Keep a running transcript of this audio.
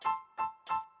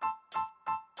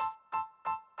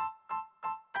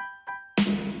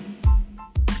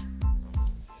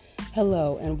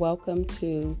Hello, and welcome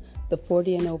to the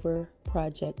 40 and Over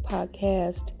Project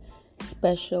podcast,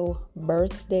 special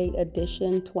birthday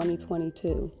edition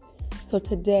 2022. So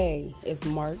today is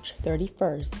March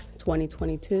 31st,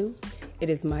 2022. It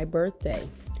is my birthday.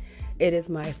 It is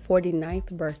my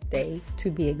 49th birthday to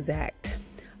be exact.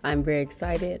 I'm very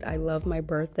excited. I love my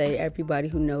birthday. Everybody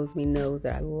who knows me knows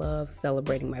that I love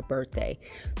celebrating my birthday.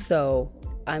 So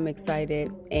I'm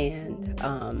excited, and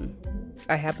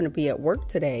I happen to be at work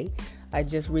today. I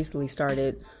just recently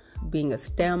started being a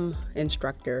STEM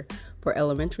instructor for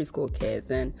elementary school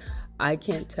kids, and I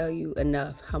can't tell you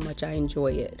enough how much I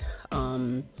enjoy it.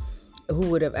 Who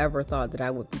would have ever thought that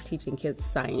I would be teaching kids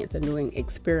science and doing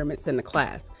experiments in the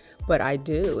class? But I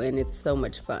do, and it's so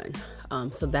much fun.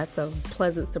 So that's a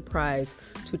pleasant surprise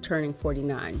to turning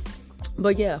 49.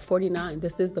 But yeah, 49,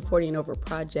 this is the 40 and Over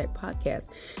Project podcast.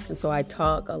 And so I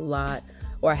talk a lot,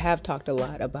 or I have talked a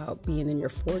lot about being in your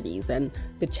 40s and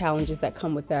the challenges that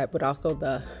come with that, but also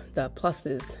the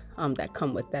pluses that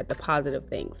come with that, the positive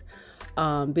things.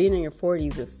 Being in your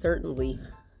 40s is certainly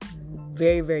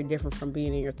very, very different from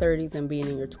being in your 30s and being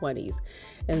in your 20s.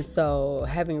 And so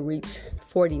having reached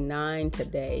 49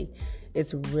 today,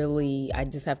 it's really, I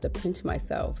just have to pinch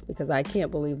myself because I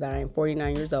can't believe that I am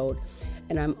 49 years old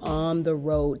and I'm on the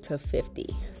road to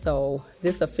 50. So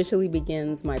this officially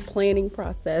begins my planning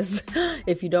process.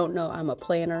 If you don't know, I'm a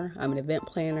planner. I'm an event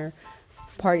planner,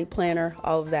 party planner,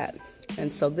 all of that.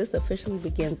 And so this officially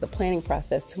begins the planning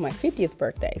process to my 50th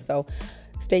birthday. So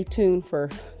stay tuned for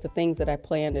the things that I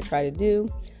plan to try to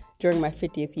do during my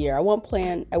 50th year. I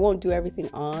won't do everything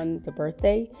on the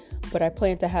birthday, but I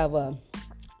plan to have a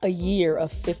year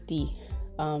of 50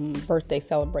 birthday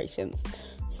celebrations.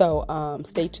 So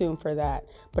stay tuned for that.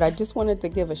 But I just wanted to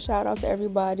give a shout out to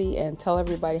everybody and tell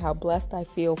everybody how blessed I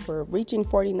feel for reaching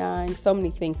 49. So many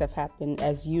things have happened,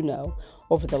 as you know,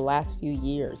 over the last few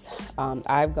years.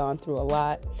 I've gone through a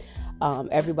lot.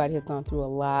 Everybody has gone through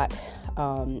a lot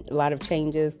of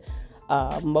changes.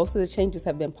 Most of the changes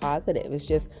have been positive. It's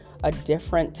just a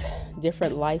different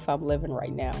life I'm living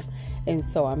right now. And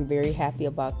so I'm very happy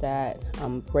about that.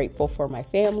 I'm grateful for my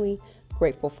family,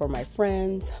 grateful for my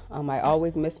friends. I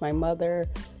always miss my mother.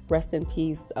 Rest in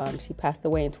peace. She passed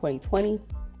away in 2020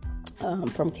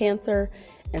 from cancer.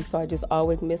 And so I just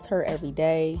always miss her every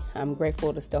day. I'm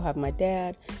grateful to still have my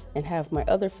dad and have my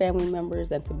other family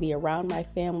members and to be around my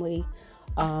family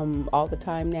all the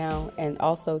time now, and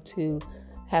also to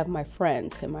have my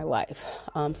friends in my life.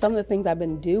 Some of the things I've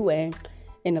been doing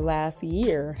in the last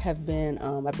year have been,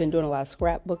 I've been doing a lot of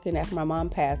scrapbooking. After my mom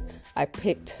passed, I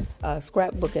picked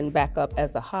scrapbooking back up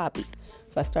as a hobby.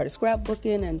 So I started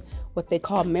scrapbooking and what they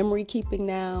call memory keeping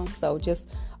now. So just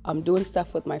doing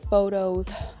stuff with my photos.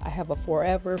 I have a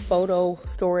forever photo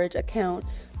storage account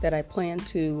that I plan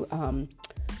to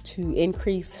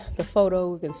increase the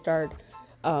photos and start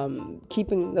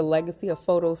keeping the legacy of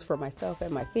photos for myself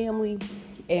and my family.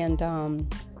 And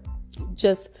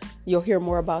just you'll hear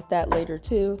more about that later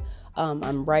too.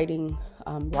 I'm writing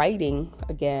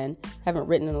again. Haven't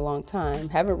written in a long time.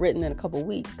 Haven't written in a couple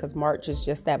weeks because March is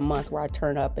just that month where I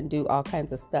turn up and do all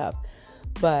kinds of stuff.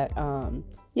 But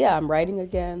yeah, I'm writing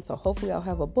again. So hopefully I'll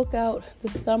have a book out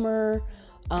this summer.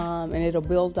 And it'll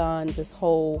build on this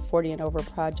whole 40 and Over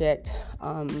project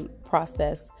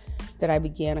process that I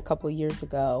began a couple years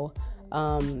ago.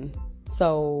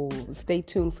 So stay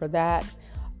tuned for that.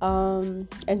 And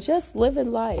just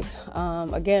living life.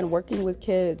 Again, working with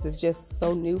kids is just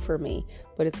so new for me,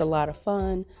 but it's a lot of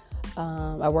fun.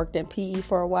 I worked in PE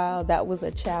for a while. That was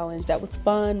a challenge. That was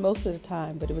fun most of the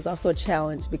time, but it was also a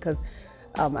challenge because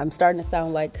I'm starting to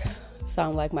sound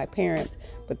like my parents,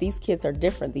 but these kids are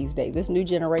different these days. This new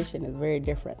generation is very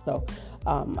different. So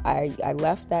I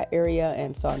left that area,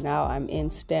 and so now I'm in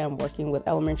STEM working with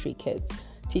elementary kids,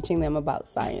 teaching them about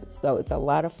science. So it's a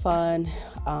lot of fun.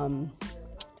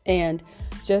 And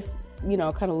just,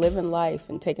 kind of living life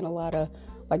and taking a lot of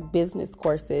like business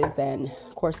courses and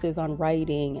courses on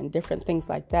writing and different things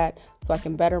like that so I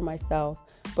can better myself,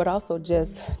 but also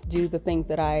just do the things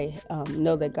that I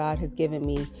know that God has given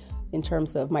me in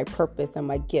terms of my purpose and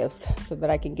my gifts so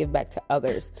that I can give back to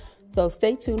others. So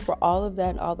stay tuned for all of that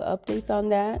and all the updates on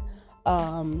that.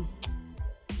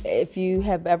 If you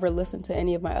have ever listened to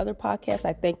any of my other podcasts,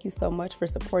 I thank you so much for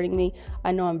supporting me.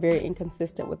 I know I'm very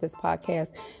inconsistent with this podcast,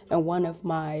 and one of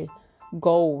my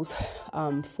goals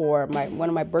for one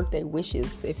of my birthday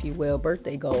wishes, if you will,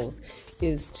 birthday goals,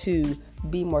 is to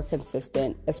be more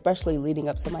consistent, especially leading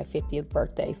up to my 50th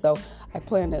birthday. So I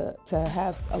plan to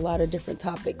have a lot of different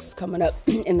topics coming up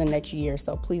in the next year.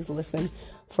 So please listen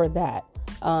for that.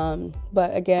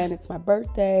 But again, it's my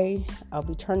birthday. I'll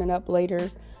be turning up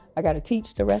later I got to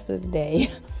teach the rest of the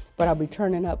day, but I'll be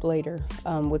turning up later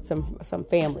with some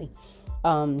family.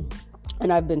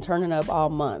 And I've been turning up all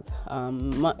month.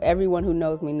 Everyone who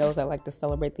knows me knows I like to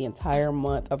celebrate the entire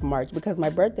month of March because my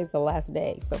birthday's the last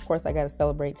day. So, of course, I got to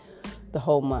celebrate the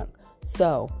whole month.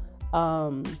 So,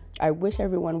 I wish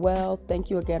everyone well. Thank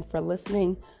you again for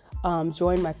listening.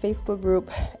 Join my Facebook group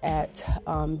at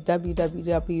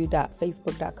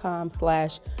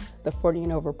www.facebook.com/the 40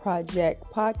 and Over Project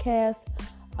podcast.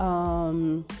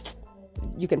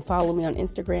 You can follow me on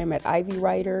Instagram at Ivy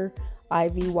Writer,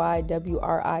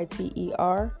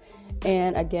 IvyWriter.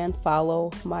 And again,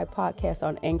 follow my podcast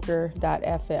on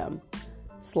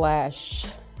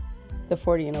anchor.fm/the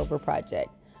 40 and Over Project.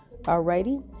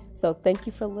 Alrighty. So thank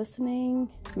you for listening.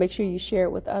 Make sure you share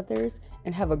it with others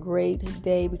and have a great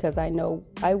day because I know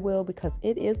I will because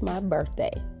it is my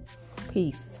birthday.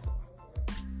 Peace.